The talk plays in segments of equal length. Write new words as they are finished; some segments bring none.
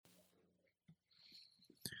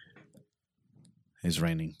It's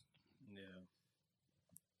raining. Yeah.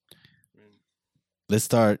 Let's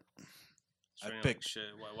start. It's I raining picked- like shit.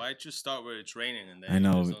 Why'd you start where it's raining and then I you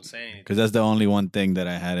know, just don't say anything? because that's the only one thing that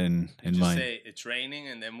I had in You just mind. say it's raining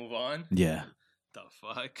and then move on? Yeah. The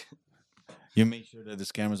fuck? You make sure that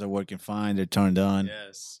these cameras are working fine. They're turned on.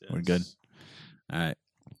 Yes. We're good. All right.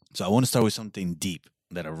 So I want to start with something deep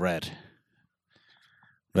that I read.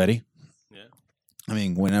 Ready? Yeah. I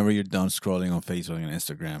mean, whenever you're done scrolling on Facebook and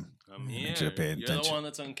Instagram, I'm make here. sure to pay You're the attention. one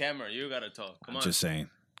that's on camera. You gotta talk. Come I'm on. just saying.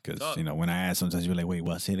 Because, Talk. when I ask, sometimes you're like, wait,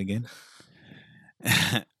 what? Say it again?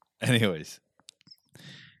 Anyways,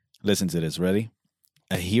 listen to this. Ready?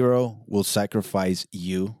 A hero will sacrifice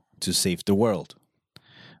you to save the world,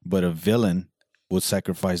 but a villain will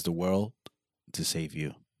sacrifice the world to save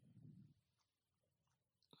you.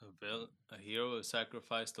 A hero will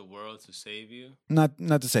sacrifice the world to save you. Not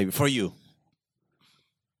to save you, for you.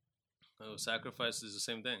 Oh, sacrifice is the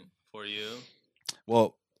same thing for you.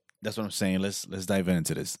 Well, that's what I'm saying. Let's dive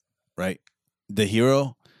into this, right? The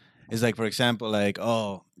hero is like, for example, like,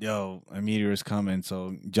 oh, yo, a meteor is coming,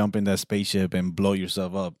 so jump in that spaceship and blow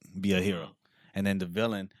yourself up, be a hero. And then the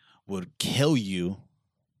villain would kill you,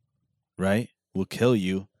 right? Will kill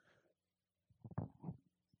you.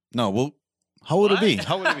 No, well, how would it be? What?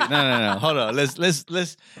 How would it be? No. Hold on.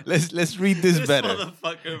 Let's read this better.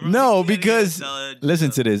 Motherfucker, bro. No, You can't even because tell it.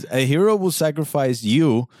 listen to this. A hero will sacrifice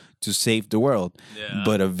you to save the world, Yeah.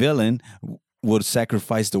 but a villain would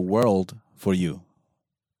sacrifice the world for you.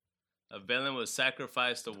 A villain would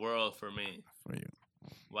sacrifice the world for me. For you.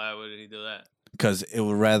 Why would he do that? Because it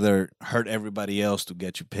would rather hurt everybody else to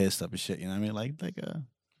get you pissed up and shit. You know what I mean?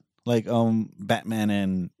 Like Batman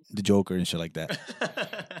and the Joker and shit like that.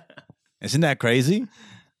 Isn't that crazy?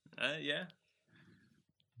 Yeah.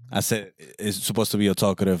 I said it's supposed to be a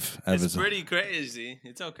talkative It's episode. pretty crazy.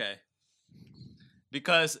 It's okay.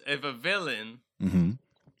 Because if a villain Mm-hmm.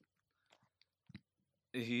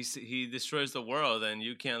 he destroys the world, then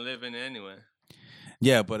you can't live in it anyway.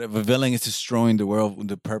 Yeah, but if a villain is destroying the world with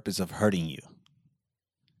the purpose of hurting you,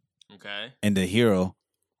 Okay. and the hero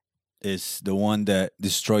is the one that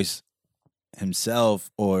destroys himself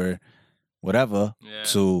or whatever Yeah.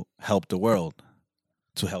 to help the world,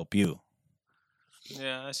 to help you.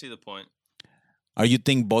 Yeah, I see the point. Are you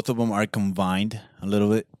think both of them are combined a little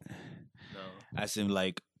bit? No. As in,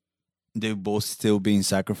 like, they're both still being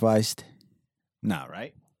sacrificed? Nah,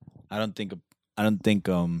 right? I don't think. I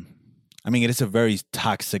mean, it is a very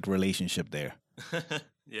toxic relationship there.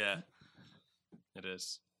 Yeah. It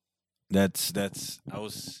is. I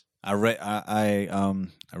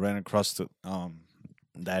ran across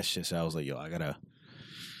that shit. So I was like, yo, I gotta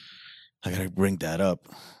bring that up,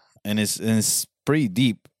 and it's pretty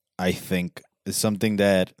deep. I think it's something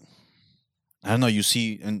that I don't know. You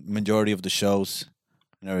see in majority of the shows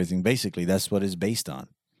and everything. Basically, that's what it's based on.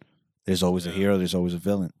 There's always a Yeah. hero. There's always a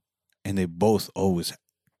villain, and they both always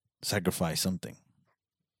sacrifice something.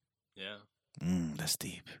 Yeah. That's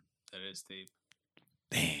deep. That is deep.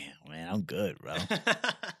 Damn, man, I'm good, bro.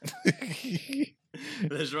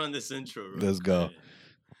 Let's run this intro. Real Let's go. quick,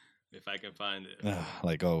 if I can find it.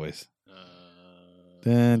 Like always. Uh,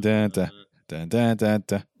 Dun, dun, dun. Dun, dun, dun,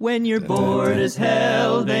 dun. When you're bored as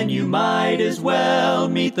hell, then you might as well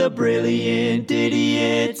meet the brilliant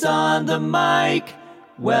idiots on the mic.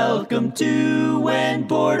 Welcome to When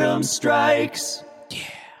Boredom Strikes.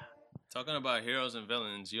 Talking about heroes and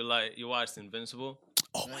villains, you watched Invincible?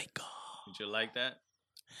 Oh my god. Did you like that?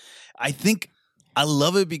 I think I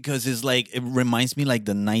love it because it's like it reminds me like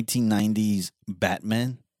the 1990s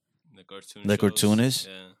Batman. The cartoon. The shows? cartoonist?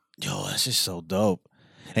 Yeah. Yo, that's just so dope.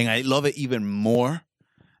 And I love it even more.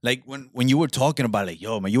 Like when you were talking about it, like,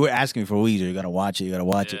 yo, man, you were asking me for weeks, you gotta watch it, you gotta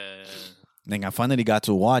watch it. Yeah. Then I finally got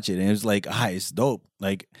to watch it and it was like, it's dope.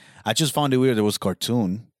 Like I just found it weird it was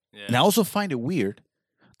cartoon. Yeah. And I also find it weird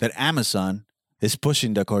that Amazon is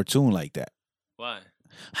pushing the cartoon like that. Why?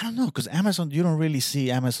 I don't know, because Amazon, you don't really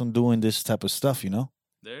see Amazon doing this type of stuff, you know?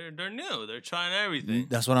 They're new. They're trying everything.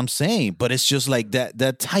 That's what I'm saying. But it's just like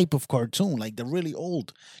that type of cartoon, like the really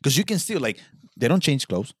old. Because you can still, like, they don't change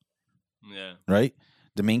clothes, Yeah. right?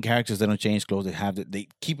 The main characters, they don't change clothes. They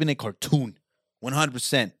keeping it cartoon,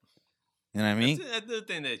 100%. You know what I mean? I do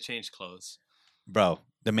think they changed clothes. Bro,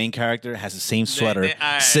 the main character has the same sweater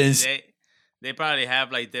Alright, since... they probably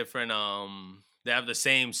have like different they have the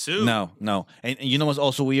same suit. No. And you know what's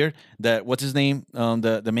also weird? That, what's his name?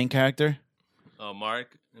 The main character? Oh,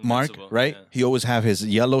 Mark. Mark, Invincible, right? Yeah. He always have his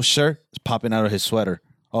yellow shirt popping out of his sweater.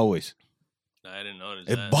 Always. I didn't notice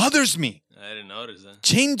It that. bothers me. I didn't notice that.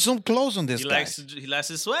 Change some clothes on this He guy. he likes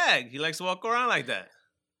his swag. He likes to walk around like that.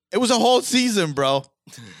 It was a whole season, bro.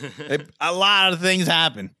 A lot of things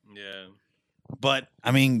happen. Yeah. But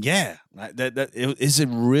I mean, yeah, it's a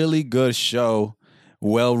really good show,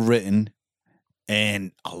 well written,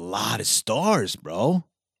 and a lot of stars, bro.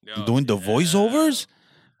 Yo, Doing the yeah. voiceovers,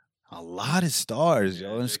 a lot of stars,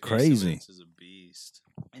 yo. It's J.K. crazy. Simmons is a beast.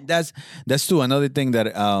 And that's too another thing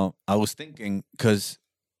that I was thinking, because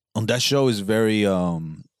on that show is very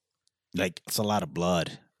like it's a lot of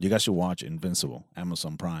blood. You guys should watch Invincible,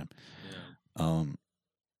 Amazon Prime. Yeah.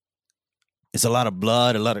 It's a lot of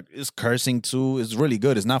blood, it's cursing too. It's really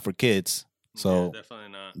good. It's not for kids, so Yeah, definitely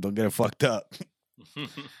not. don't get it fucked up.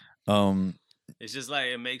 um, It's just like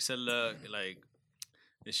it makes it look like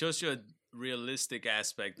it shows you a realistic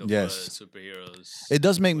aspect of Yes. superheroes. it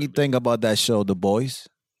does make me think about that show, The Boys.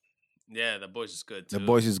 Yeah, The Boys is good too. The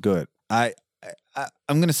Boys is good. I'm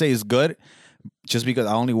gonna say it's good, just because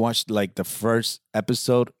I only watched like the first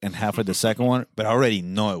episode and half of the second one, but I already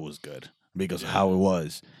know it was good because of how it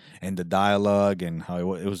was and the dialogue and how it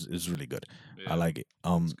was. It was really good. Yeah, I like it.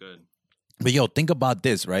 it's good. But yo, think about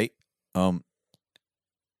this, right?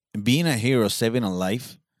 Being a hero, saving a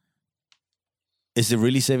life. Is it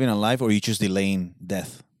really saving a life, or are you just delaying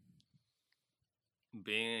death?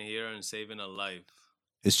 Being a hero and saving a life.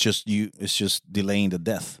 It's just delaying the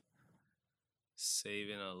death,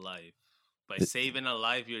 Saving a life. By It- saving a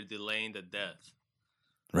life, you're delaying the death.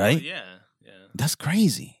 right? Oh, yeah, yeah. That's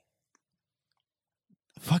crazy.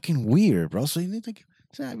 Fucking weird, bro. So you need to,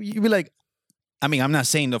 you be like, I mean, I'm not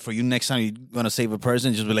saying though for you next time you're gonna save a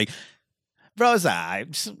person, just be like, bro, it's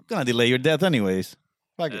I'm just gonna delay your death anyways.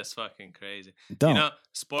 Fuck That's fucking crazy. it. Don't. You know,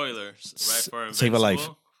 spoilers, right? For Invincible, Save a life.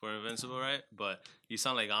 For Invincible, right? But you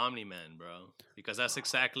sound like Omni-Man, bro. Because that's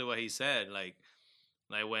exactly what he said. Like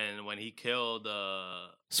when he killed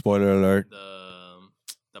Spoiler alert.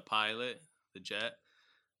 the pilot, the jet.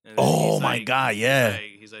 And then Oh he's my like- God, yeah.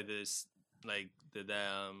 He's like this, like did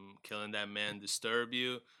that killing that man disturb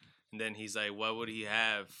you? And then he's like, what would he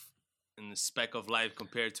have in the speck of life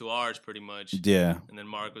compared to ours, pretty much? Yeah, And then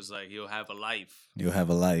Mark was like, he'll have a life. you have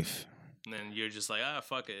a life. And then you're just like,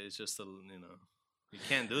 fuck it. It's just you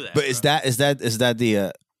can't do that. But is bro.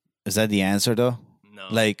 that the answer though? no?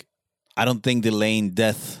 Like, I don't think delaying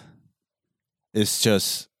death is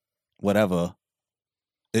just whatever.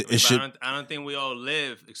 It But should. I don't think we all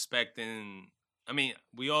live expecting. I mean,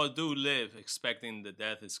 we all do live expecting the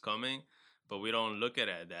death is coming, but we don't look at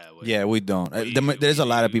it that way. Yeah, we don't. We- There's a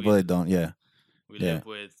lot of we- people we- that don't. Yeah. we yeah. live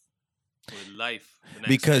with life. the next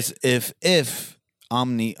Because day. if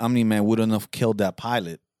Omni Man wouldn't have killed that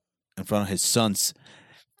pilot in front of his son's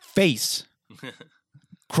face,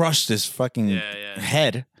 crushed his fucking Yeah.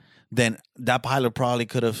 head, then that pilot probably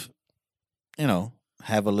could have,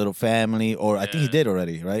 have a little family, or I think he Yeah. did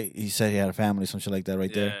already, right? He said he had a family, some shit like that,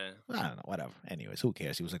 right there. Yeah, I don't know, whatever. Anyways, who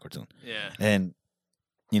cares? He was a cartoon, yeah, and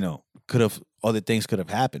other things could have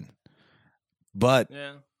happened, but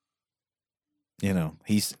yeah.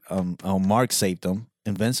 he's Mark saved him.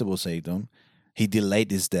 Invincible saved him. He delayed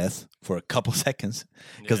his death for a couple seconds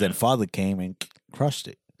because then Yeah. Father came and crushed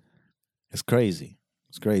it. It's crazy.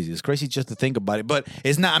 It's crazy. It's crazy just to think about it. But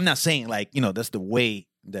it's not. I'm not saying like that's the way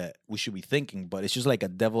that we should be thinking. But it's just like a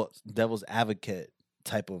devil's advocate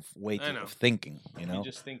type of way I know. of thinking. You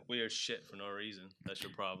just think weird shit for no reason. That's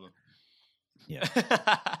your problem. Yeah.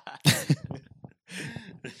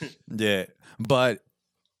 Yeah. But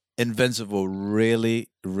Invincible, really,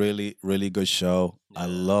 really, really good show. I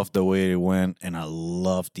Yeah. love the way it went, and I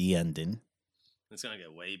love the ending. It's gonna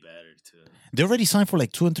get way better too. They already signed for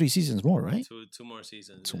like 2 and 3 seasons more, right? Two more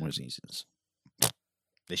seasons. Two yeah. more seasons.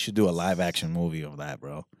 They should do a live action movie of that,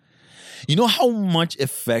 bro. You know how much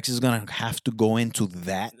effects is gonna have to go into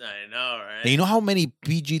that? I know, right? And you know how many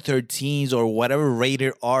PG-13s or whatever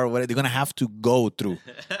rated R, whatever they're gonna have to go through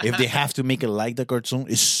if they have to make it like the cartoon?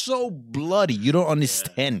 It's so bloody. You don't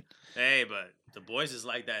understand. Hey, but The Boys is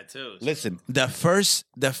like that too. so- Listen, the first,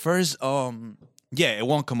 yeah, it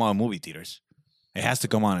won't come out in movie theaters. It has to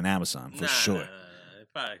come out on Amazon for Nah, sure. It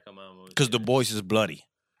probably come out. in movie Because The theaters. Boys is bloody.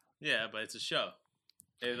 Yeah, but it's a show.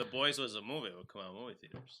 If The Boys was a movie, it would come out in movie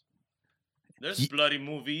theaters. There's Ye- bloody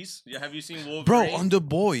movies. Have you seen Wolverine? Bro, on The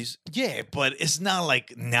Boys, yeah, but it's not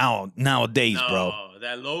like nowadays, no, bro.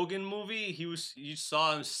 that Logan movie, you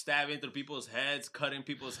saw him stabbing through people's heads, cutting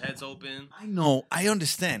people's heads open. I know, I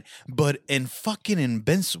understand. But in fucking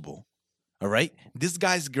Invincible, all right, this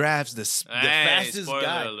guy grabs the Hey, fastest spoiler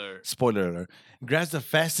guy. alert. Spoiler alert. Grabs the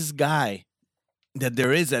fastest guy that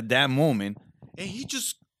there is at that moment, and he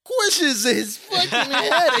just squishes his fucking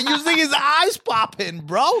head, and you see his eyes popping,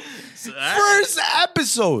 bro. So, First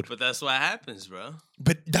episode. But that's what happens, bro.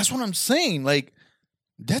 But that's what I'm saying. Like,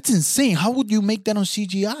 that's insane. How would you make that on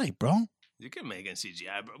CGI, bro? You can make it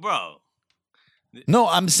CGI, bro. No,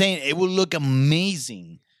 I'm saying it would look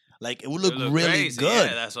amazing. Like, it would look really crazy. good.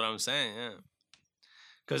 Yeah, that's what I'm saying. Yeah.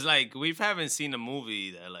 Cause like we haven't seen a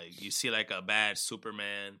movie that like you see like a bad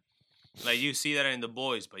Superman, like you see that in The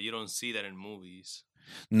Boys, but you don't see that in movies.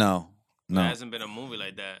 No. There hasn't been a movie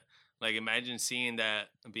like that. Like imagine seeing that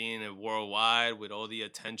being worldwide with all the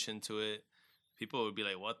attention to it. People would be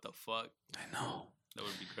like, "What the fuck?" I know. That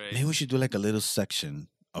would be crazy. Maybe we should do like a little section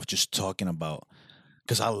of just talking about,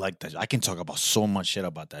 because I like that. I can talk about so much shit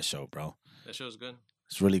about that show, bro. That show's good.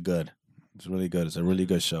 It's really good. It's really good. It's a really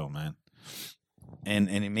good show, man. And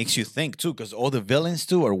it makes you think too, because all the villains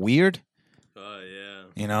too are weird. Oh yeah.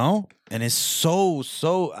 You know, and it's so.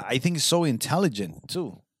 I think it's so intelligent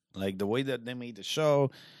too. Like the way that they made the show.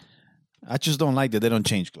 I just don't like that they don't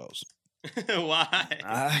change clothes. Why?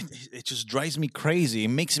 It just drives me crazy. It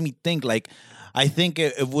makes me think like, I think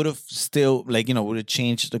it would have still like, would have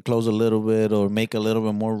changed the clothes a little bit or make a little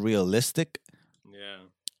bit more realistic. Yeah.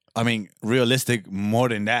 I mean, realistic more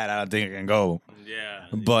than that, I don't think it can go. Yeah.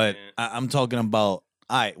 But I'm talking about,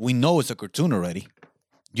 we know it's a cartoon already.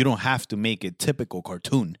 You don't have to make a typical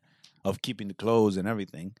cartoon of keeping the clothes and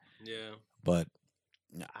everything. Yeah. But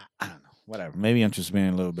I don't know. Whatever. Maybe I'm just being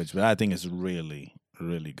a little bitch, but I think it's a really,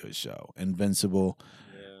 really good show. Invincible,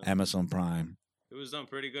 Amazon Prime. It was done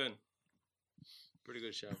pretty good. Pretty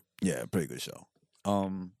good show. Yeah, pretty good show.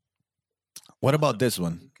 What about this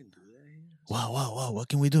one? You can do that here. Wow. What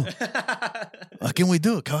can we do? What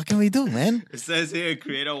can we do, man? It says here,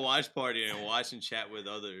 create a watch party and watch and chat with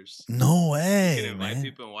others. No way, You can invite man.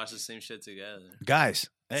 people and watch the same shit together. Guys,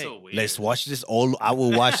 hey, So weird. let's watch this I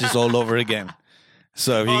will watch this all over again.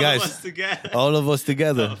 So if you All guys, of us together. all of us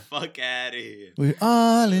together, The fuck out of here. we're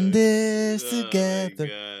all in this Oh my together.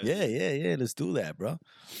 God. Yeah. Let's do that, bro.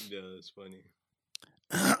 Yeah, that's funny.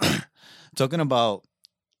 Talking about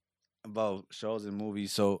shows and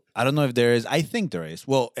movies. So I don't know if there is. I think there is.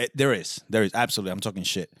 Well, there is. There is absolutely. I'm talking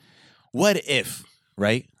shit. What if?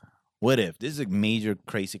 Right? What if? This is a major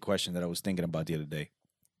crazy question that I was thinking about the other day.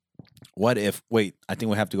 What if? Wait, I think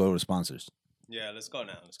we have to go to the sponsors. Yeah, let's go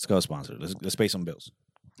now. Let's go to sponsor. Let's pay some bills.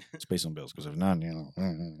 Let's pay some bills because if not, we're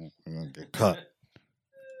gonna get cut.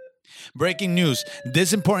 Breaking news.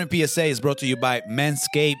 This important PSA is brought to you by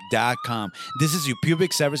Manscaped.com. This is your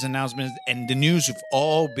pubic service announcement and the news you've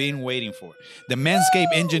all been waiting for. The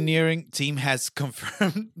Manscaped engineering team has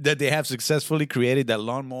confirmed that they have successfully created the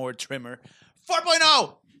lawnmower trimmer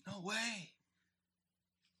 4.0. No way.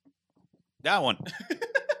 That one.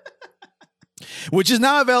 Which is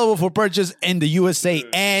now available for purchase in the USA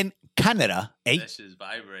and Canada. That shit's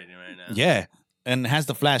vibrating right now. Yeah. And has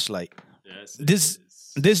the flashlight. Yes,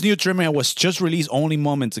 This new trimmer was just released only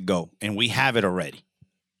moments ago, and we have it already.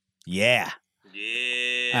 Yeah.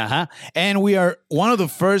 Yeah. And we are one of the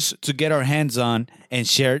first to get our hands on and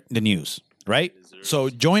share the news, right? So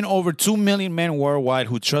join over 2 million men worldwide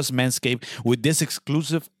who trust Manscaped with this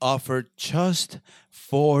exclusive offer just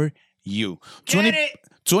for you.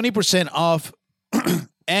 20% off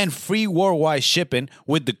and free worldwide shipping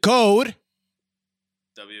with the code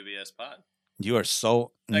WBS Pod. You are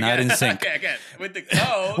so not in sync. Again. With the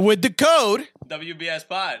code. With the code WBS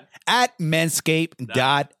Pod. at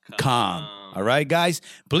manscaped.com. All right, guys?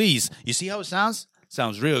 Please. You see how it sounds?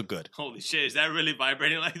 Sounds real good. Holy shit, is that really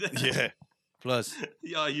vibrating like that? Yeah. Plus,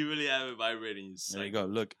 Yo, you really have it vibrating. there you go.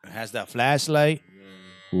 Look, it has that flashlight.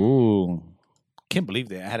 Ooh. Can't believe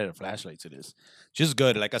they added a flashlight to this. Just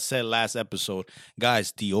good. Like I said last episode,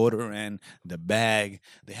 guys, deodorant, the bag,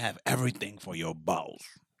 they have everything for your balls.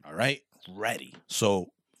 All right? Ready.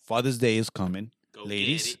 So, Father's Day is coming. Go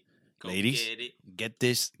Ladies, ladies, get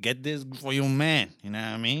it. get this for your man. You know what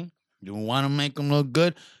I mean? You want to make him look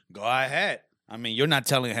good? Go ahead. I mean, you're not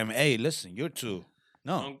telling him, hey, listen, you're too.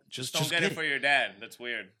 No, just don't get it for your dad. That's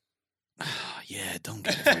weird. Yeah, don't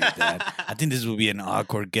get it for your dad. I think this would be an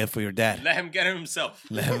awkward gift for your dad. Let him get it himself.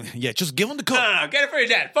 Yeah, just give him the code. No, get it for your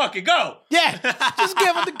dad. Fuck it, go. Yeah, just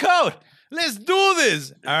give him the code. Let's do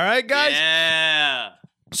this. All right, guys? Yeah.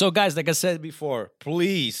 So, guys, like I said before,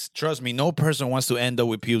 please trust me, no person wants to end up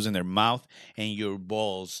with pubes in their mouth, and your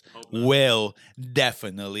balls will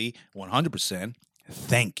definitely 100%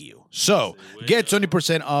 thank you. So, get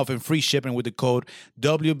 20% off and free shipping with the code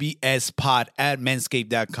WBSPOD at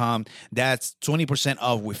manscaped.com. That's 20%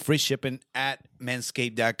 off with free shipping at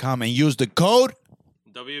manscaped.com, and use the code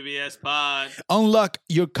WBS Pod. Unlock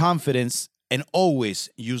your confidence and always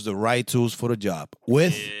use the right tools for the job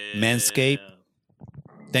with Manscaped.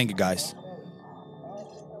 Thank you, guys.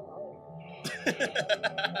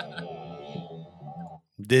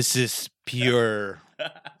 This is pure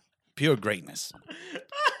greatness.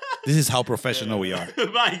 This is how professional we are.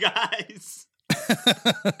 Bye, guys.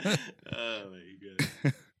 Oh, my God.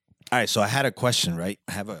 All right, so I had a question, right?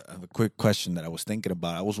 I have a quick question that I was thinking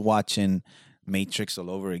about. I was watching Matrix all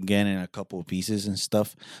over again in a couple of pieces and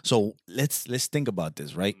stuff. So let's think about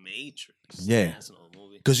this, right? Matrix. Yeah. That's an old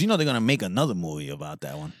movie. Because they're gonna make another movie about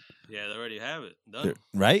that one, Yeah, they already have it done.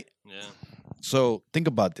 right? Yeah. So think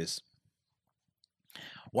about this.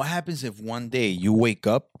 What happens if one day you wake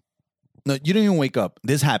up? No, you don't even wake up.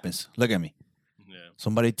 This happens. Look at me. Yeah.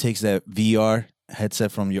 Somebody takes that VR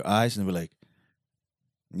headset from your eyes and they're like,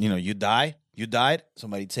 you died.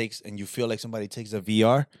 Somebody takes, and you feel like somebody takes the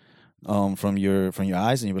VR from your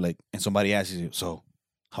eyes, and you're like, and somebody asks you, so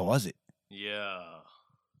how was it? Yeah.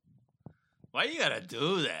 Why you gotta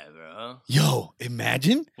do that, bro? Yo,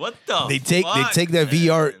 imagine What the they take that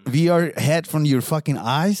man? VR head from your fucking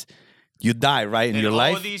eyes. You die, right, in And your all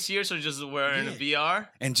life, these years are just wearing a VR?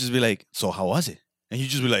 and just be like, so how was it? And you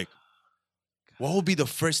just be like, what would be the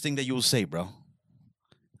first thing that you will say, bro?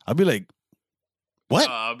 I'll be like, what?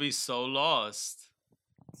 I'll be so lost.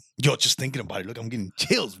 Yo, just thinking about it. Look, I'm getting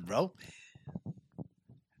chills, bro.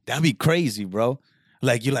 That'd be crazy, bro.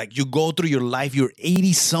 You go through your life, you're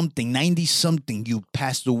 80-something, 90-something, you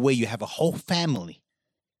passed away, you have a whole family.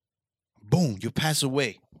 Boom, you pass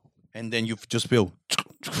away. And then you just feel,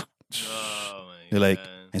 Oh my you're like, God.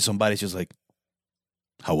 and somebody's just like,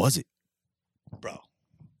 how was it? Bro,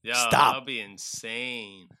 Yo, stop. that'll be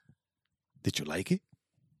insane. did you like it?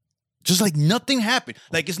 Just like nothing happened.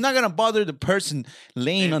 Like it's not gonna bother the person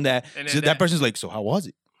laying on that. and So then that person's like, so how was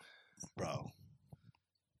it? Bro.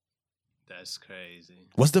 That's crazy.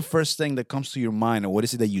 What's the first thing that comes to your mind, or what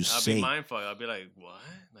is it that you I'll say? be mindful. I'll be like, what?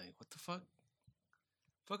 Like, what the fuck?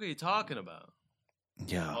 Fuck are you talking about?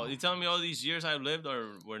 Yeah. Oh, you telling me all these years I've lived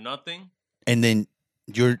were nothing? And then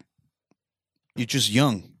you're just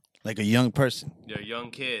young, like a young person, You're a young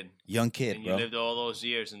kid. young kid, And you bro. lived all those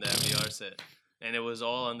years in that VR set. And it was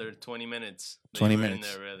all under 20 minutes. that 20 you were in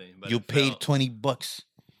minutes. there, really. But You it paid felt- $20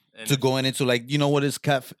 and to go into like, you know what is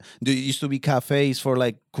cafe? There used to be cafes for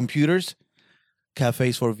like computers,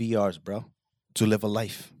 cafes for VRs, bro, to live a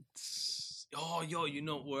life. Oh, yo, you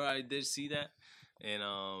know where I did see that? And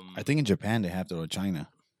I think in Japan they have that, or China.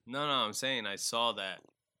 no, I'm saying I saw that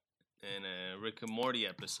in a Rick and Morty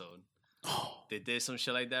episode. They did some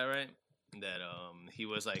shit like that, right? That he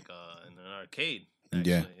was like in an arcade.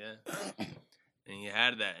 Actually, Yeah. yeah. And he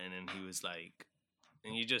had that, and then he was like,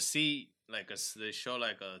 and you just see like they show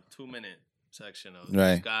like a 2-minute section of this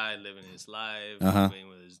Right. guy living his life, Uh-huh. living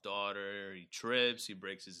with his daughter. He trips, he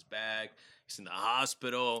breaks his back, he's in the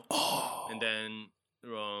hospital, and then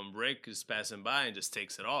Rick is passing by and just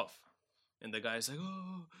takes it off, and the guy's like,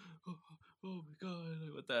 oh my god,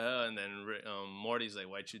 like, what the hell? And then Morty's like,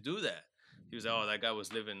 why'd you do that? He was like, oh, that guy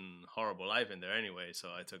was living horrible life in there anyway, so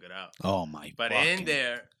I took it out. Oh my! But fucking- in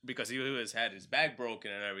there, because he had his back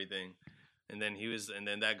broken and everything, and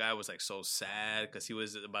then that guy was like so sad because he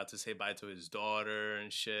was about to say bye to his daughter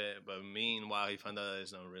and shit. But meanwhile, he found out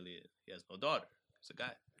that he has no daughter. It's a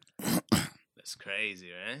guy. That's crazy,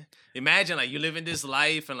 right? Imagine like you live in this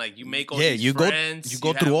life and like you make all these you friends, you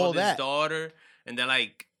go have through all this that. daughter, and then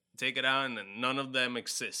like take it out and none of them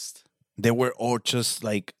exist, They were all just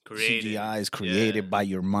like Created. CGIs created Yeah. by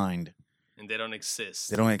your mind. and they don't exist.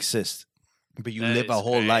 They don't exist, but you That live a is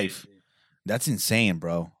whole life. crazy. That's insane,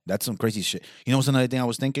 bro. That's some crazy shit. You know what's another thing I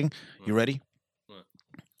was thinking? You ready? What?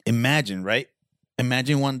 Imagine, right?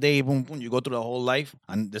 Imagine one day, boom, boom, you go through the whole life,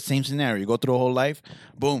 and the same scenario. You go through the whole life,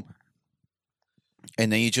 boom,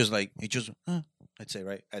 and then I'd say,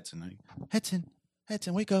 right, Edson,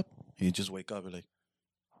 wake up. And you just wake up, you're like,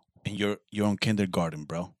 and you're on kindergarten,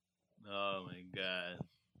 bro. Oh my god!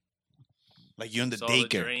 Like you're in the It's all a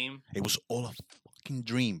daycare. dream. It was all a fucking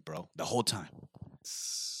dream, bro. The whole time.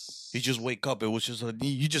 You just wake up. It was just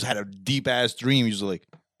you just had a deep ass dream. You're just like,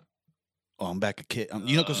 oh, I'm back a kid.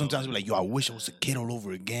 You know, because sometimes we're like, yo, I wish I was a kid all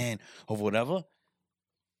over again, or whatever.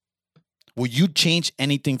 Will you change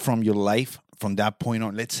anything from your life from that point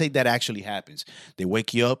on? Let's say that actually happens. They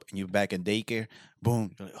wake you up and you're back in daycare.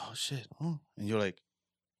 Boom. You're like, oh shit. Oh. And you're like,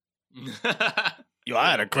 yo,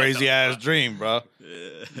 I had a crazy ass dream, bro.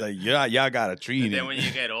 Like, yeah, y'all got a treat. And then when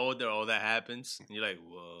you get older, all that happens, and you're like,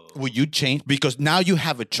 whoa. Will you change? Because now you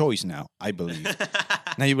have a choice now, I believe.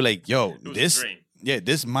 Now you be like, yo, It was a this dream.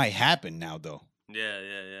 this might happen now though.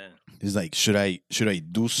 Yeah. It's like, should I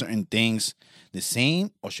do certain things the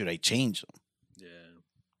same or should I change them? Yeah.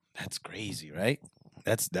 That's crazy, right?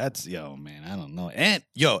 That's yo, man, I don't know. And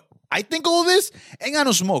yo, I think all this ain't got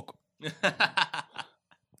no smoke.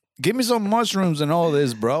 Give me some mushrooms and all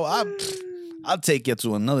this, bro. I'll take you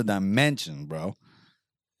to another dimension, bro.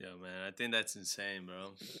 Yo, man, I think that's insane,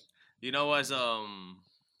 bro. You know what's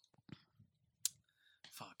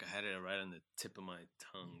Fuck, I had it right on the tip of my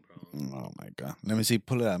tongue, bro. Oh my god. Let me see.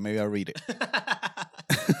 Pull it out. Maybe I'll read it.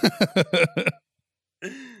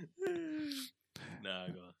 Nah,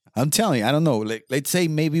 go on. I'm telling you, I don't know. Like, let's say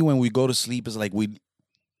maybe when we go to sleep, it's like we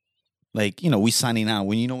signing out.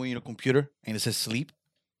 When when you're on a computer and it says sleep,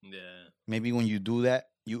 Yeah. maybe when you do that,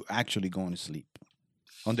 you actually going to sleep.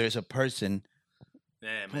 And there's a person.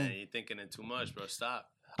 Yeah, man, you're thinking it too much, bro.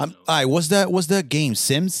 Stop. All right, what's that game?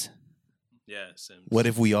 Sims? Yeah, Sims. What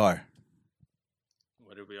if we are?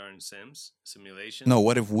 What if we are in Sims? Simulation? No,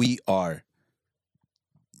 what if we are?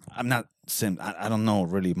 I'm not Sims. I don't know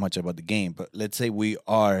really much about the game, but let's say we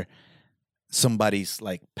are somebody's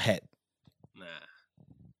like pet. Nah.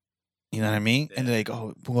 You know what I mean? Yeah. And they're like,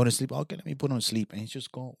 oh, we're going to sleep. Okay, let me put on sleep. And he's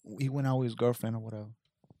just go. He went out with his girlfriend or whatever.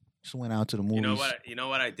 Just went out to the movies. You know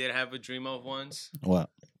what I did have a dream of once? What?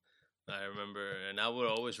 I remember, and I would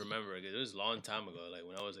always remember it. It was a long time ago, like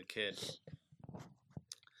when I was a kid.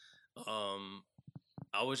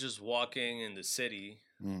 I was just walking in the city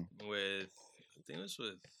with, I think it was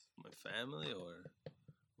with my family or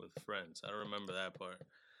with friends. I don't remember that part.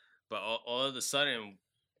 But all of a sudden,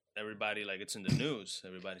 everybody, like, it's in the news.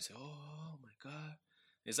 Everybody say, "Oh my god!"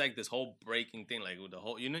 It's like this whole breaking thing, like with the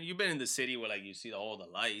whole. You've been in the city where like you see all the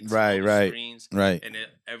lights, Right, all the right, screens, right. and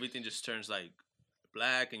everything just turns like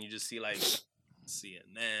black, and you just see like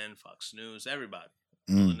CNN, Fox News, everybody,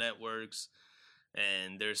 all the networks,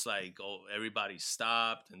 and there's like, everybody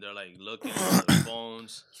stopped, and they're like looking at their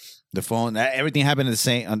phones. The phone, everything happened at the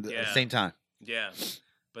same time. Yeah,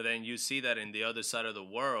 but then you see that in the other side of the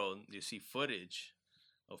world, you see footage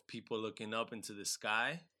of people looking up into the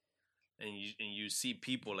sky, and you see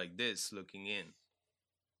people like this looking in,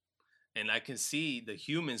 and I can see the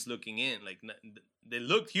humans looking in, like they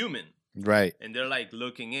look human. Right. And they're like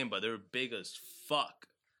looking in, but they're big as fuck.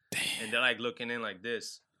 Damn. And they're like looking in like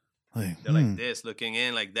this. They're like this, looking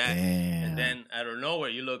in like that. Damn. And then out of nowhere,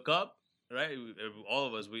 you look up, right? All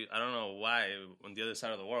of us, I don't know why, on the other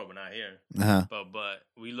side of the world, we're not here. Uh-huh. But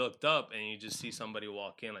we looked up, and you just see somebody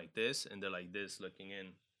walk in like this, and they're like this, looking in.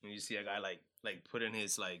 And you see a guy like putting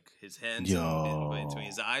his hands in between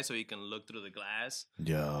his eyes so he can look through the glass.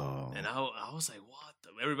 Yo. And I was like, what?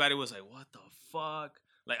 Everybody was like, what the fuck?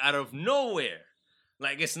 Like out of nowhere,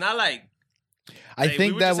 like it's not like I think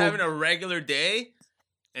we were that just having a regular day,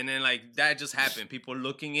 and then like that just happened. People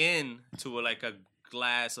looking in to like a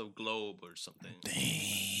glass of globe or something,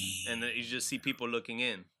 and then you just see people looking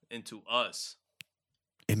into us.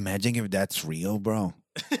 Imagine if that's real, bro.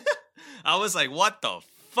 I was like, what the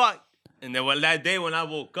fuck? And then that day when I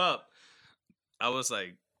woke up, I was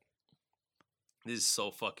like, this is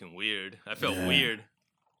so fucking weird. I felt weird.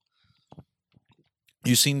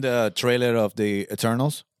 You seen the trailer of the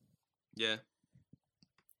Eternals? Yeah.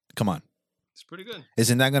 Come on. It's pretty good.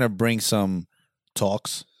 Isn't that going to bring some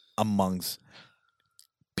talks amongst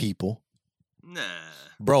people? Nah.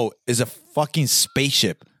 Bro, it's a fucking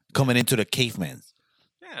spaceship coming into the caveman.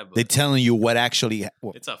 Yeah, but They're telling you what actually...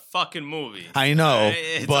 it's a fucking movie. I know, right?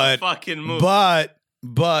 It's but... a fucking movie.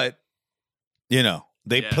 But, you know,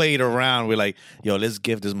 they played around with like, yo, let's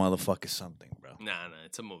give this motherfucker something, bro. Nah,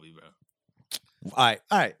 it's a movie, bro. All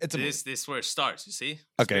right, it's a movie. This is where it starts, you see?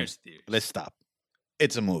 Okay, let's stop.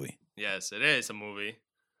 It's a movie. Yes, it is a movie.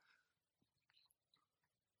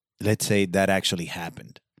 Let's say that actually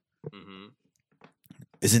happened. Mm-hmm.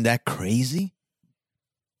 Isn't that crazy?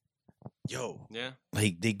 Yo. Yeah.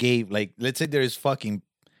 Like, they gave, like, let's say there's fucking,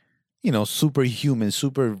 you know, superhuman,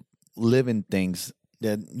 super living things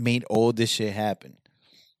that made all this shit happen.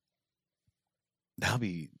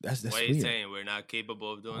 That's Why are you weird. saying we're not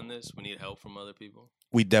capable of doing this? We need help from other people?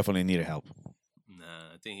 We definitely need help.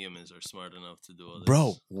 Nah, I think humans are smart enough to do all this.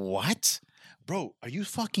 Bro, what? Bro, are you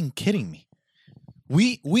fucking kidding me?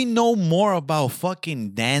 We know more about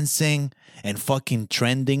fucking dancing and fucking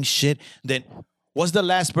trending shit than... What's the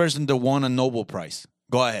last person that won a Nobel Prize?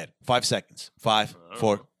 Go ahead. 5 seconds. 5,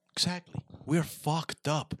 4. Know. Exactly. We're fucked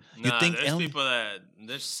up. Nah, there's people that...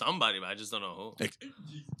 There's somebody, but I just don't know who.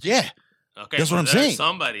 Yeah. Okay, that's what I'm there's saying.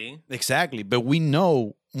 Somebody. Exactly. But we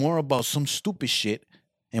know more about some stupid shit,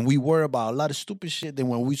 and we worry about a lot of stupid shit than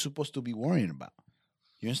what we're supposed to be worrying about.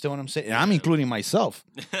 You understand what I'm saying? And I'm including myself.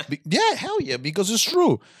 Yeah, hell yeah, because it's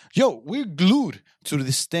true. Yo, we're glued to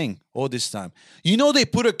this thing all this time. You know they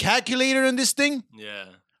put a calculator in this thing? Yeah.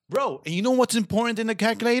 Bro, and you know what's important in the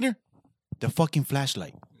calculator? The fucking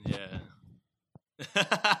flashlight. Yeah.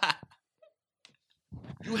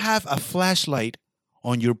 You have a flashlight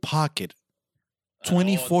on your pocket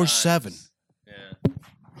 24/7. Yeah.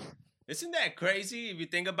 Isn't that crazy if you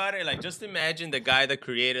think about it? Like, just imagine the guy that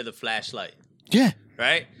created the flashlight. Yeah.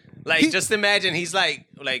 Right? Like, just imagine he's like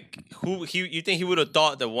you think he would have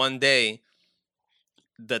thought that one day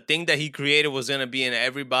the thing that he created was gonna be in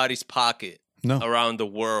everybody's pocket No. around the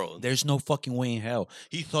world? There's no fucking way in hell.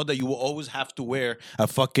 He thought that you will always have to wear a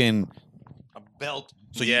belt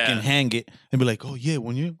so you can hang it and be like, oh yeah,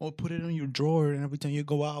 when you put it in your drawer and every time you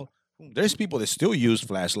go out. There's people that still use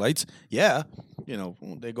flashlights. Yeah,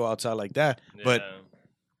 they go outside like that. Yeah. But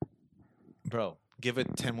bro, give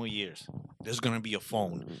it 10 more years. There's gonna be a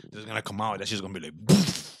phone that's gonna come out. That's just gonna be like,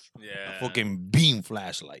 a fucking beam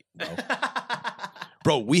flashlight, bro.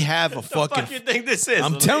 Bro, we have a fucking. What the fuck you think this is?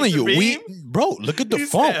 I'm telling you, bro, look at the He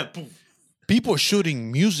phone. said, "Poof." People are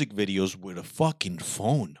shooting music videos with a fucking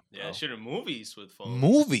phone. Bro. Yeah, shooting movies with phones.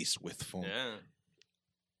 Movies with phone. Yeah.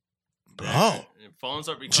 Bro. Yeah. Phones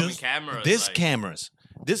are becoming Just cameras. This like, cameras.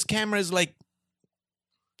 This camera is like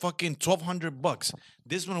fucking $1,200.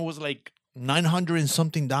 This one was like $900 and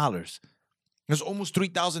something dollars. It's almost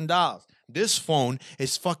 $3,000. This phone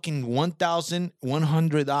is fucking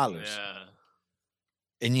 $1,100. Yeah.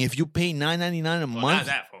 And if you pay $9.99 a month, Not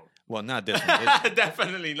that phone. well, not this one.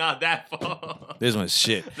 Definitely not that phone. This one's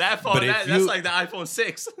shit. That phone, But if that's you- like the iPhone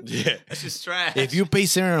 6. Yeah. That's just trash. If you pay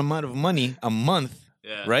certain amount of money a month,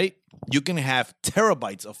 yeah. right? You can have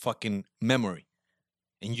terabytes of fucking memory.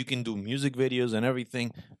 And you can do music videos and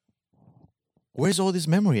everything. Where's all this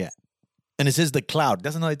memory at? And it says the cloud.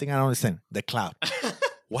 That's another thing I don't understand. The cloud.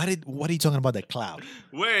 What are you talking about the cloud?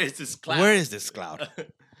 Where is this cloud? Where is this cloud?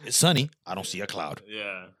 It's sunny. I don't see a cloud.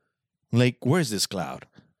 Yeah. Like, where's this cloud?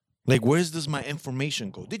 Like, where's this my information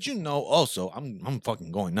go? Did you know also, I'm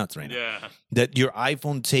fucking going nuts right now, Yeah. that your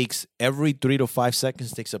iPhone takes every 3 to 5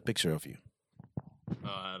 seconds takes a picture of you? Oh,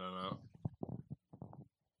 I don't know.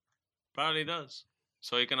 Probably does.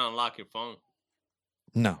 So you can unlock your phone.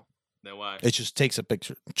 No. Then why? It just takes a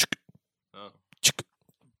picture. Oh.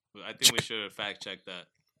 I think we should fact check that.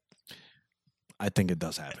 I think it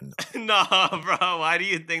does happen. No, bro. Why do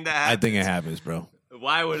you think that I happens? think it happens, bro.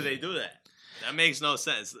 Why would they do that? That makes no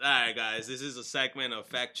sense. All right, guys. This is a segment of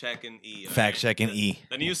Fact Checking E. all Fact right? checking E.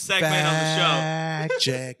 The new segment on the show. Fact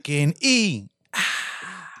checking E.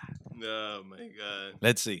 Oh, my God.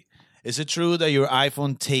 Let's see. Is it true that your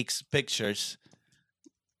iPhone takes pictures?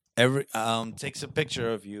 Takes a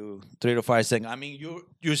picture of you 3 to 5 seconds. I mean,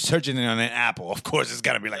 you're searching it on an Apple. Of course, it's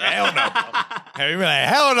gotta be like hell no, bro. And you're like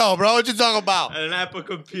hell no, bro. What you talking about? An Apple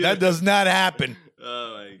computer. That does not happen.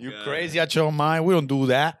 Oh, my God. You crazy out your mind? We don't do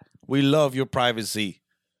that. We love your privacy.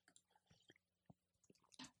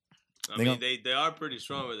 I mean, they are pretty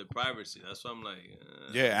strong with the privacy. That's why I'm like...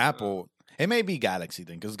 Yeah, Apple. It may be Galaxy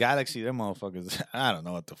thing, because Galaxy, them motherfuckers, I don't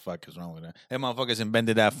know what the fuck is wrong with that. Them motherfuckers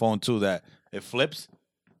invented that phone too, that it flips.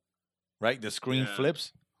 Right? The screen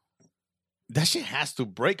flips. That shit has to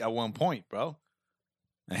break at one point, bro.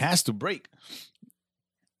 It has to break.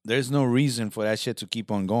 There's no reason for that shit to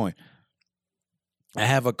keep on going. I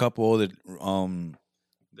have a couple other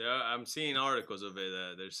I'm seeing articles of it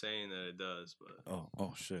that they're saying that it does, but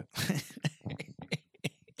oh shit.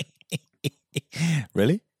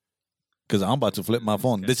 Really? Because I'm about to flip my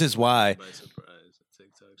phone. This is why. By surprise,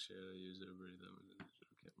 TikTok share user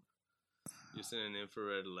using an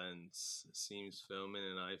infrared lens seems filming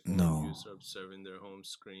an iPhone user observing their home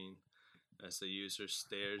screen as the user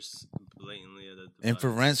stares blatantly at the device.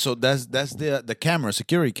 Infrared, so that's the camera,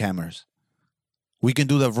 security cameras. We can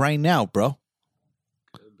do that right now, bro.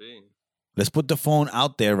 Could be. Let's put the phone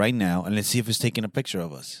out there right now and let's see if it's taking a picture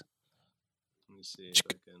of us. Let me see if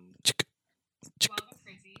I can. Welcome,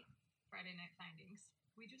 crazy Friday night findings.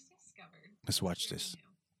 We just discovered. Let's watch this.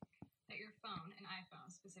 That your phone, an iPhone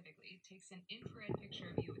specifically, takes an infrared picture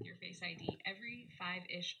of you with your Face ID every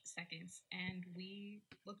 5-ish seconds, and we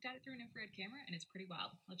looked at it through an infrared camera, and it's pretty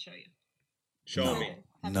wild. Let's show you. Show me.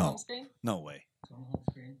 Have No. the home screen? No way.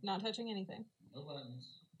 Not touching anything. No buttons.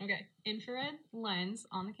 Okay, infrared lens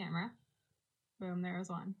on the camera. Boom, there was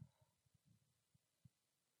one.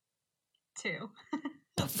 Two.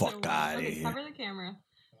 The fuck one. outta Okay, here. cover the camera.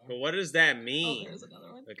 But what does that Oh, mean? there's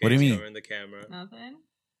another one. Okay, What do you it's mean? covering the camera. Nothing.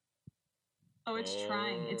 Oh, it's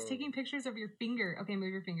trying. It's taking pictures of your finger. Okay,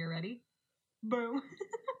 move your finger. Ready? Boom.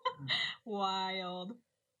 Wild.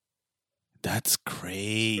 That's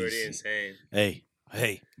crazy. Pretty insane.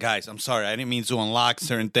 Hey, guys, I'm sorry. I didn't mean to unlock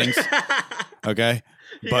certain things. Okay?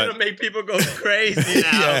 You're But gonna make people go crazy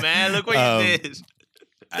now, Yeah. man. Look what you did.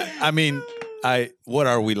 I mean, what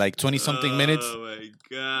are we, like 20-something minutes? Oh my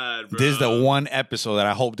God, bro. This is the one episode that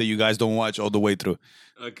I hope that you guys don't watch all the way through.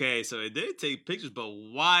 Okay, so it did take pictures, but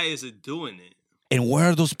why is it doing it? And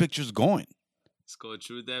where are those pictures going? It's called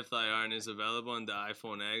True Depth IR and is available on the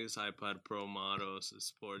iPhone X, iPad Pro models,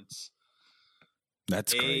 sports.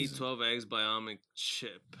 That's crazy. A12X Bionic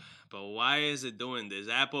chip. But why is it doing this?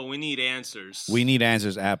 Apple, we need answers. We need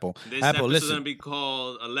answers, Apple. This Apple, episode is listen. going to be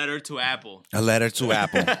called A Letter to Apple. A letter to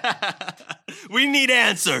Apple. We need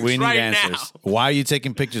answers We need right answers. Why are you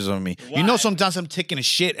taking pictures of me? You Why? know, sometimes I'm taking a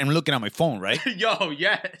shit and looking at my phone, right? now. Yo,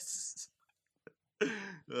 yes.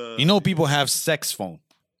 You know, people have sex phone.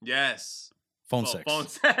 Yes. Phone Oh, sex. Phone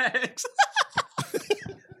sex.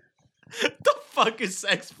 The fuck is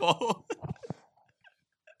sex phone?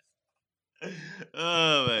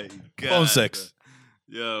 Oh my god. Phone sex.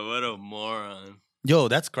 Yo, what a moron. Yo,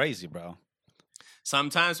 that's crazy, bro.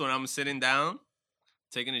 Sometimes when I'm sitting down,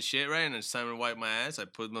 taking a shit, right, and it's time to wipe my ass, I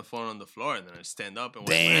put my phone on the floor and then I stand up and wipe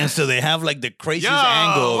my Damn, ass. so they have like the craziest Yo,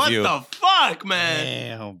 angle of what you. the fuck, man?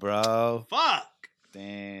 Damn, bro. Fuck.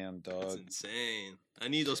 Damn, That's dog. insane. I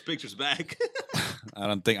need those pictures back.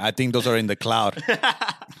 I think those are in the cloud.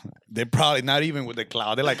 They're probably not even with the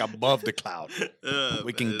cloud. They're like above the cloud.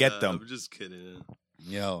 We can get them. I'm just kidding.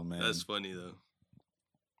 Yo, man. That's funny though.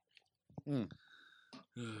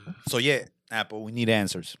 So yeah, Apple, we need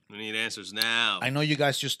answers. We need answers now. I know you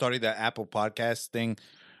guys just started the Apple podcast thing.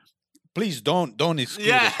 Please don't exclude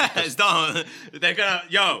us. Yes, don't. They're gonna.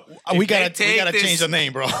 Yo, We if they gotta take this- change the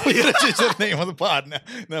name, bro. We gotta change the name of the pod now.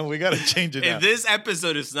 No, we gotta change it now. If this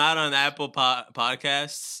episode is not on Apple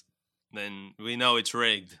Podcasts, then we know it's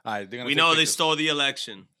rigged. All right, they're gonna We take know they pictures. stole the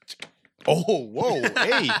election. Oh, whoa,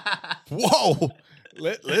 hey, whoa.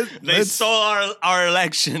 They Let's stole our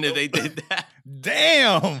election if they did that.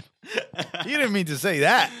 damn. You didn't mean to say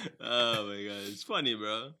that. Oh my god, it's funny,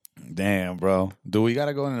 bro. Damn, bro. Do we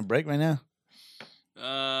gotta go on a break right now?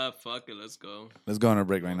 Fuck it, let's go. Let's go on a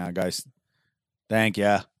break right now, guys. Thank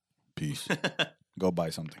ya. Peace. Go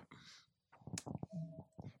buy something.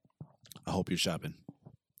 I hope you're shopping.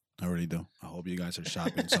 I really do. I hope you guys are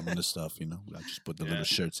shopping some of the stuff, you know. I just put the Yeah. little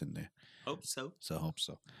shirts in there. Hope so. So I hope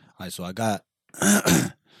so. All right, so I got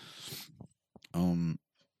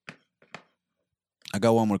I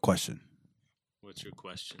got one more question. What's your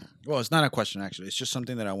question? Well, it's not a question actually. It's just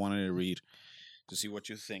something that I wanted to read to see what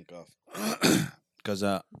you think of. Cuz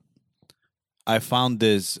I found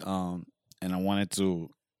this and I wanted to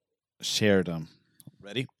share them.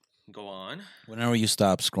 Ready? Go on. Whenever you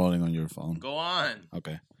stop scrolling on your phone. Go on.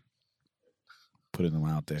 Okay. Putting them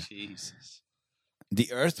out there. Jesus.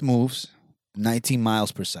 The earth moves 19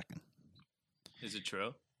 miles per second. Is it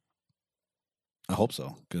true? I hope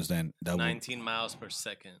so, because then that would 19 miles per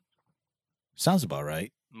second. sounds about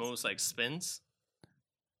right. Moves like spins.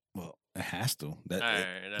 Well, it has to. That All right,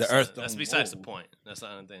 the that's earth. That's don't besides the move. point. That's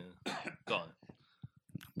not a thing. Go on.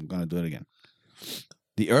 I'm gonna do it again.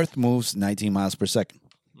 The earth moves 19 miles per second.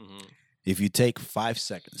 Mm-hmm. If you take 5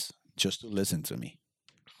 seconds just to listen to me,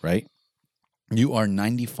 right? You are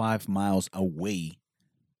 95 miles away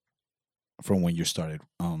from when you started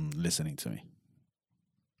listening to me.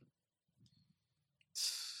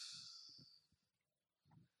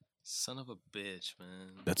 Son of a bitch,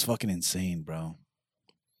 man. That's fucking insane, bro.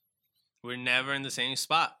 We're never in the same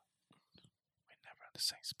spot. We're never in the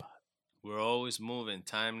same spot. We're always moving.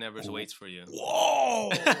 Time never waits for you.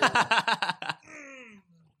 Whoa!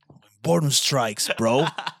 Boredom strikes, bro.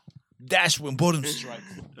 That's when boredom strikes.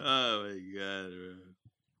 Oh my god,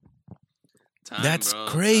 bro. Time, That's bro,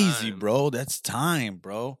 crazy, time. bro. That's time,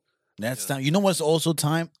 bro. That's Yeah. time. You know what's also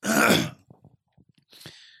time?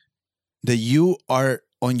 That you are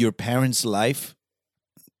on your parents' life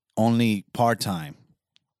only part-time.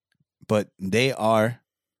 But they are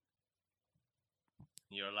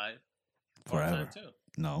Your life? forever. Part-time too.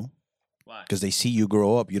 No. Why? Because they see you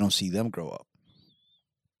grow up. You don't see them grow up.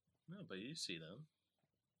 No, but you see them.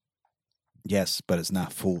 Yes, but it's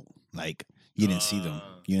not full. Like, you didn't see them.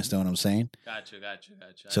 You understand what I'm saying? Got you.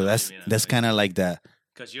 So that's kind of like that.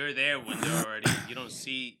 because you're there when they're already. You don't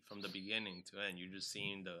see from the beginning to end. You're just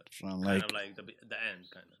seeing the kind Like, of like the end,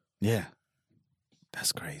 kind of. yeah.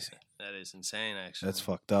 That's crazy. That is insane, actually. That's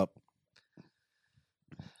fucked up.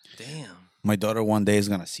 Damn. My daughter one day is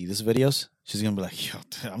gonna see these videos. She's gonna be like, "Yo,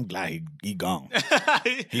 I'm glad he gone.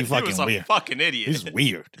 He fucking was a weird. fucking idiot. He's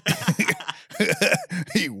weird.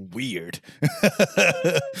 He weird.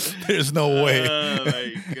 There's no way. Oh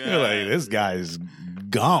my god. You're like, this guy's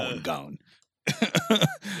gone.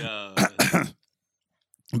 Yeah.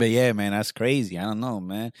 But yeah, man, that's crazy. I don't know,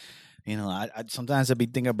 man. You know, I sometimes I be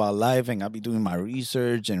thinking about life and I be doing my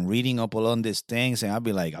research and reading up on these things, and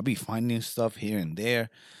I'll be finding stuff here and there.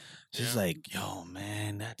 Just Yeah. like, yo,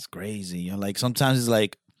 man, that's crazy. You know, like sometimes it's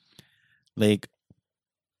like,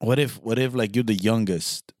 what if like you're the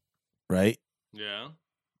youngest, right? Yeah.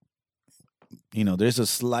 You know, there's a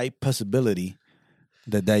slight possibility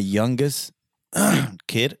that youngest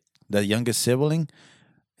kid the youngest sibling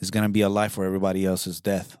is gonna be alive for everybody else's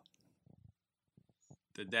death.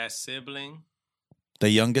 That sibling. The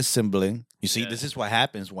youngest sibling. You see, Yeah. this is what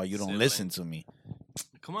happens why you don't Sibling. listen to me.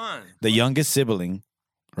 Come on. The youngest sibling,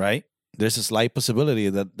 right? There's a slight possibility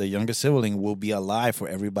that the youngest sibling will be alive for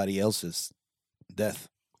everybody else's death.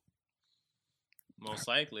 Most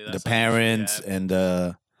likely. The That's parents how it should happen. and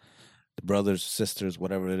the brothers, sisters,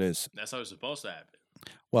 whatever it is. That's how it's supposed to happen.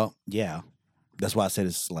 Well, yeah. That's why I said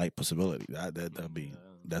it's a slight possibility.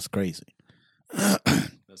 That's crazy.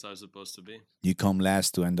 That's how it's supposed to be. You come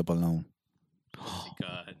last to end up alone.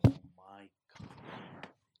 God.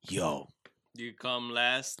 Yo. You come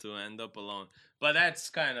last to end up alone. But that's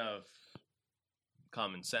kind of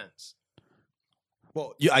common sense.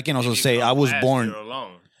 Well, I can also If you say come I was last, born. You're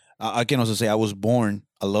alone. I can also say I was born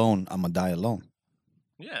alone. I'm gonna die alone.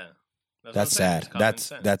 Yeah. That's, That's what I'm saying. sad. It's common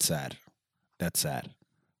That's sense. sad. That's sad.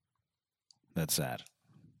 That's sad.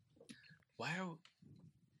 Why are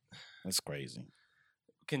That's crazy.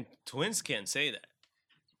 twins can't say that?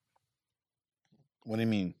 What do you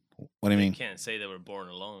mean? What do you They mean? can't say they were born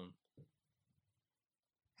alone.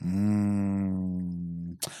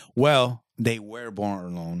 Well, they were born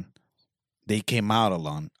alone. They came out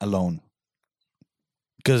alone.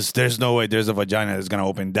 Because there's no way there's a vagina that's gonna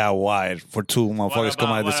open that wide for two motherfuckers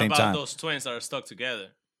coming at the same what about time. those twins that are stuck together?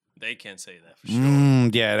 They can't say that for sure.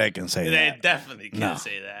 Yeah, they can say They that. definitely can't No.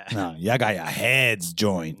 say that. No, y'all got your heads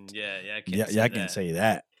joined. Yeah, I can't Yeah, say y'all that. can say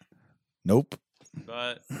that. Nope.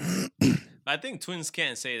 But I think twins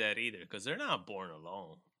can't say that either because they're not born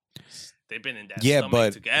alone. They've been in that Yeah,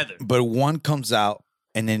 stomach together. But one comes out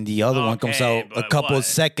and then the other one comes Okay, out a but couple what?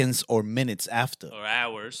 seconds or minutes after. Or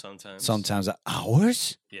hours sometimes. Sometimes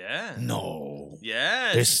hours? Yeah. No.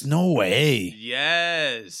 Yes. There's no way.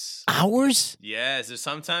 Yes. Hours? Yes.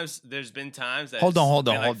 There's been times that Hold on. Hold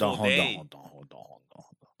on.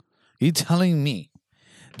 You telling me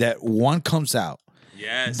that one comes out,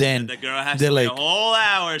 Yes. Then and the girl has they're to wait like- a whole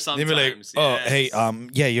hour they sometimes. be like, oh, hey, Yes.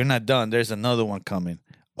 yeah, you're not done. There's another one coming.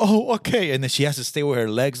 Oh, okay. And then she has to stay with her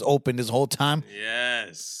legs open this whole time.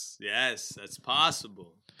 Yes. Yes. That's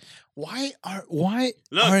possible. Why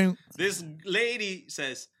Look, are this lady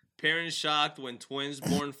says parents shocked when twins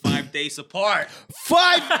born 5 days apart.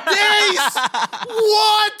 5 days?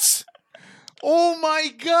 What? Oh my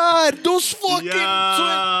God. Those fucking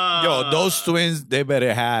twins. Yo, those twins, they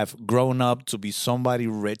better have grown up to be somebody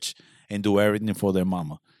rich and do everything for their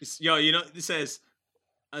mama. Yo, you know, it says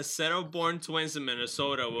a set of born twins in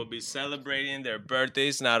Minnesota will be celebrating their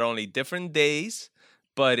birthdays not only different days,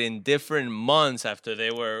 but in different months after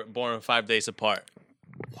they were born 5 days apart.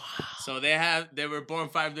 Wow. So they were born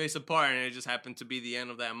 5 days apart, and it just happened to be the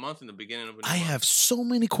end of that month and the beginning of a new I month. have so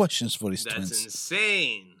many questions for these That's twins.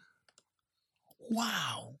 insane.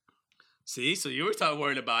 Wow. See, so you were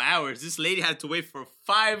worried about hours. This lady had to wait for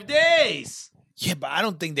 5 days. Yeah, but I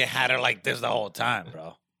don't think they had her like this the whole time,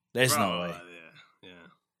 bro. There's no Bro, way. Yeah.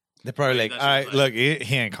 They're probably Yeah, like, that's all right, just look,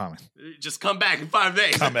 he ain't coming. Just come back in 5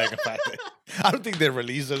 days. Come back in 5 days. I don't think they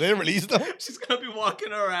released her. They released her. She's gonna be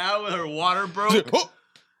walking around with her water broke. Oh,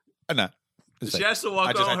 nah. It's She like, has to walk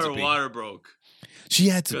I just around had with to her pee. water broke. She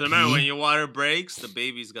had to Because remember, when pee, your water breaks, the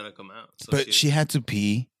baby's gonna come out. So but she had to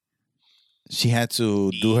pee. She had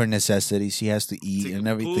to do Eat. her necessities. She has to eat take and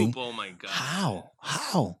a everything. Poop. Oh my god!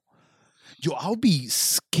 How? Yo, I'll be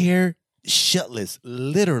scared shitless,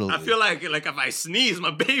 literally. I feel like if I sneeze,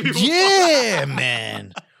 my baby will Yeah,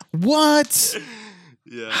 man. What?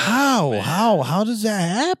 Yeah. How? man. How does that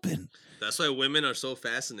happen? That's why women are so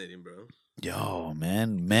fascinating, bro. Yo,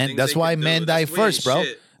 man. Things That's they why can do. men die That's- we ain't first, bro.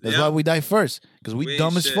 shit. That's Yeah. why we die first. Because We we ain't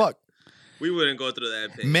dumb as shit. fuck. We wouldn't go through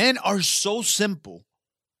that pain. Men are so simple.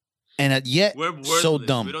 And yet We're worthless. so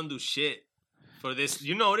dumb. We don't do shit for this.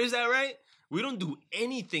 You notice that, right? We don't do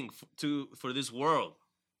anything for this world.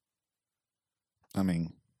 I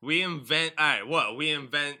mean, We invent. All right, what? We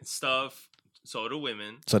invent stuff. So do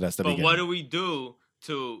women. so that's the But beginning. what do we do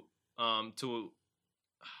to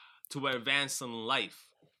advance in life?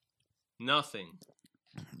 Nothing.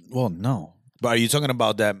 Well, no. But are you talking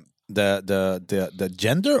about that the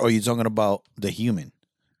gender, or are you talking about the human?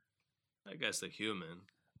 I guess the human.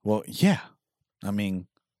 Well, yeah. I mean,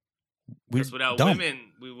 we Because without dumb. women,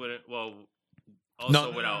 we wouldn't. Well, also No,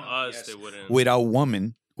 no, without no, us, yes. they wouldn't. Without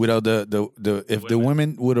woman, without the if the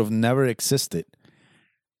women would have never existed,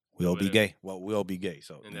 we'll be wouldn't. gay. Well, we'll be gay.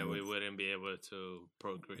 So and then we wouldn't be able to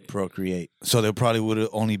procreate. procreate. So there probably would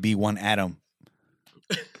only be one atom.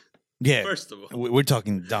 Yeah. First of all. We're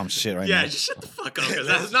talking dumb shit right Yeah, now. just shut the fuck up.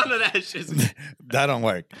 Because none of that shit. That don't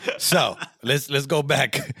work. So let's go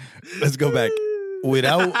back. Let's go back.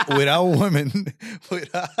 Without women,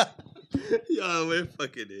 Yo, we're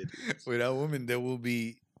fucking idiots. Without women, there will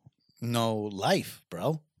be no life,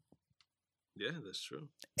 bro. Yeah, that's true.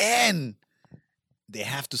 And they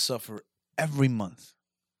have to suffer every month.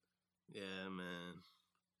 Yeah, man.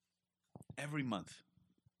 Every month.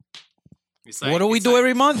 It's What do we it's do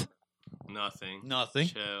every month? Nothing. Nothing.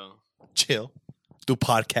 Chill. Chill. Do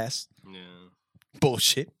podcasts. Yeah.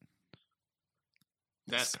 Bullshit.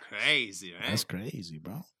 That's crazy, right? That's crazy,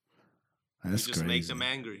 bro. You That's just crazy. make them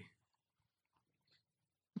angry.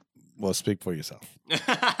 Well, speak for yourself.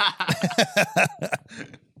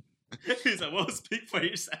 He's like, well, speak for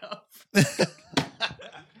yourself.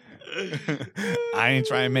 I ain't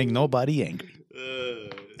trying to make nobody angry.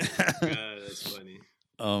 God, that's funny.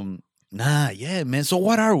 Yeah, man. So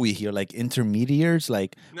what are we here? Like intermediaries?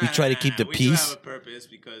 Like we try to keep the we peace? do have a purpose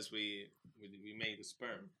because we made the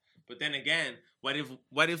sperm. But then again, what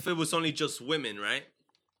if it was only just women, right?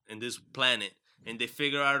 In this planet, and they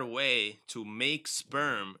figure out a way to make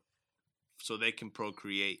sperm so they can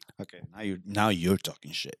procreate. Okay, now you're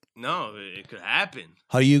talking shit. No, it could happen.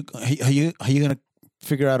 How you gonna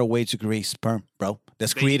figure out a way to create sperm, bro?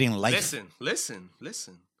 That's creating life. Listen.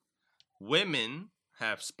 Women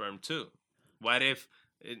have sperm too. What if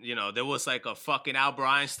there was like a fucking Albert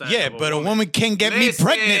Einstein? Yeah, of but a woman can't get me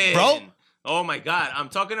pregnant, bro. Oh my God, I'm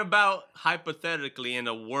talking about hypothetically in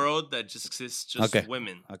a world that just exists just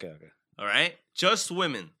women. Okay. All right, just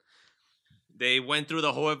women. They went through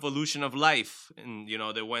the whole evolution of life, and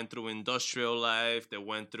they went through industrial life. They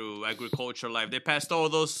went through agricultural life. They passed all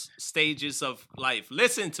those stages of life.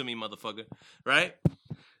 Listen to me, motherfucker. Right?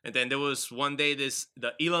 And then there was one day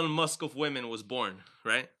the Elon Musk of women was born.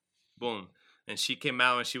 Right? Boom. And she came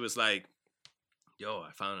out and she was like, "Yo,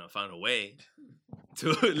 I found a way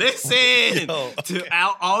to listen to alter.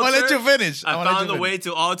 I'll let you finish. I found a way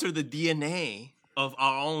to alter the DNA of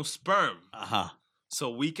our own sperm." So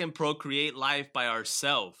we can procreate life by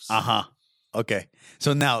ourselves. Okay.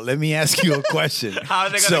 So now let me ask you a question. How are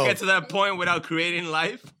they going to get to that point without creating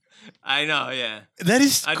life? I know, yeah. That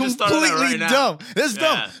is completely dumb. That's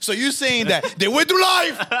dumb. So you're saying that they went through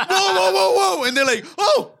life. Whoa. And they're like,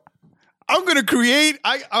 oh, I'm going to create.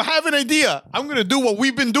 I have an idea. I'm going to do what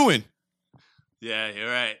we've been doing. Yeah, you're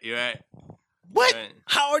right. What? Right.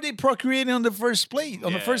 How are they procreating on the first place,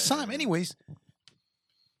 on the first time anyways?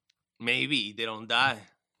 Maybe they don't die.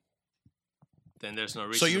 Then there's no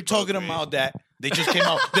reason. So you're talking about that. They just came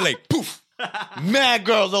out. They're like, poof. Mad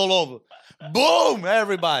girls all over. Boom.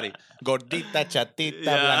 Everybody. Gordita, chatita,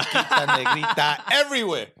 blanquita, negrita.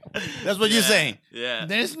 Everywhere. That's what you're saying. Yeah.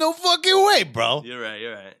 There's no fucking way, bro. You're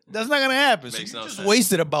right. That's not going to happen. So you just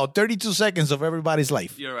wasted about 32 seconds of everybody's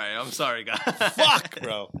life. You're right. I'm sorry, guys. Fuck,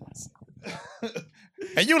 bro.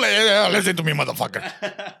 And you like, listen to me, motherfucker.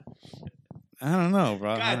 I don't know,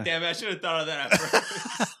 bro. God damn it, I should have thought of that at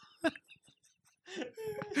first.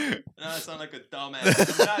 No, I sound like a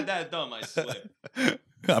dumbass. I'm not that dumb, I swear.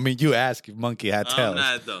 I mean, you asked if Monkey had tails.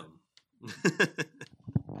 I'm not dumb.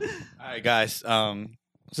 All right, guys.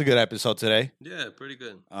 It's a good episode today. Yeah, pretty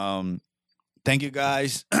good. Thank you,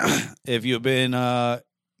 guys. If you've been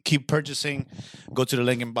keep purchasing, go to the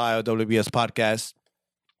link in bio, WBS Podcast.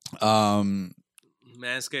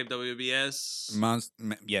 Manscaped WBS.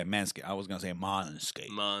 Manscaped. I was going to say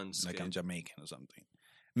Manscaped. Like I'm Jamaican or something.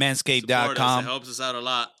 Manscaped.com. It helps us out a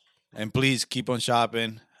lot. And please keep on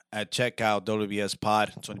shopping at checkout WBS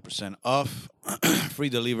Pod. 20% off.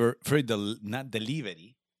 Not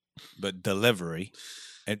delivery, but delivery.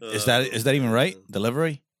 Is that even right?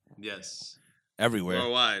 Delivery? Yes. Everywhere.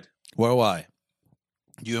 Worldwide.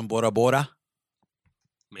 You in Bora Bora?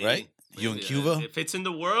 Maybe. Right? You in Cuba? If it's in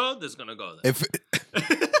the world, it's gonna go there.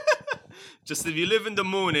 Just if you live in the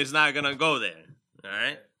moon, it's not gonna go there. All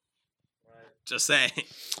right? Just saying.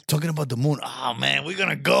 Talking about the moon. Oh man, we're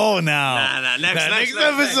gonna go now. Nah. Next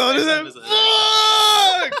episode. Fuck!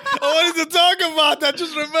 I wanted to talk about that.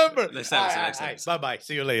 Just remember. Next episode. Bye bye.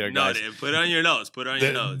 See you later, guys. No, put it on your notes.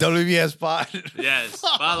 WBS Pod. Yes.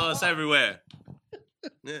 Follow us everywhere.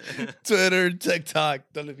 Twitter, TikTok,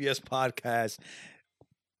 WBS Podcast.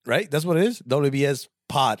 Right? That's what it is? WBS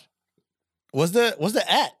Pod. What's the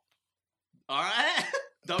at? All right.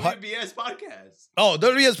 WBS Podcast. Oh,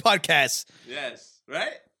 WBS Podcast. Yes.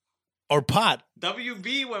 Right? Or Pod.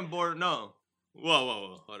 WB went bored. No.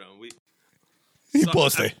 Whoa. Hold on. You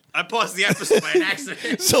paused it. I paused the episode by an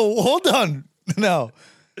accident. So, hold on. No.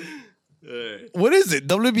 What is it?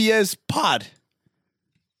 WBS Pod.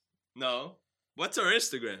 No. What's our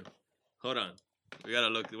Instagram? Hold on. We gotta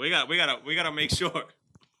look. We gotta make sure.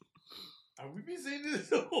 Are we been saying this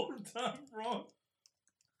the whole time wrong?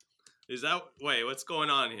 Wait, what's going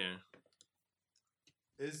on here?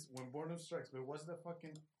 Is when boredom strikes, but what's the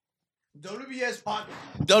fucking... WBS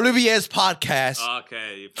Podcast.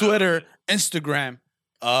 Okay. You found Twitter, it. Instagram,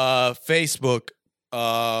 Facebook,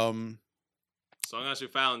 As long as you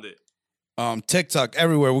found it. TikTok,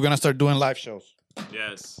 everywhere. We're gonna start doing live shows.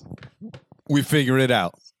 Yes. We figured it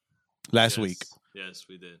out last Yes. week. Yes,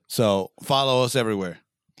 we did. So follow us everywhere.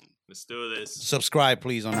 Let's do this. Subscribe,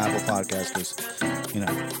 please, on Apple Podcasts, because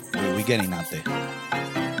we're getting out there.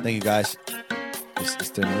 Thank you, guys. It's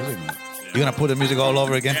the music, man. Yeah. You're gonna put the music all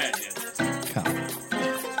over again? Yeah. Come on. Okay.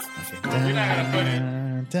 You're not gonna put it.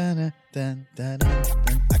 I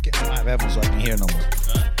don't have headphones, so I can hear no more.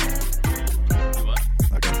 You what?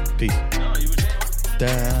 Okay, peace. No, you were saying what?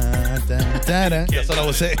 That's what I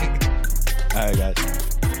was saying. All right, guys.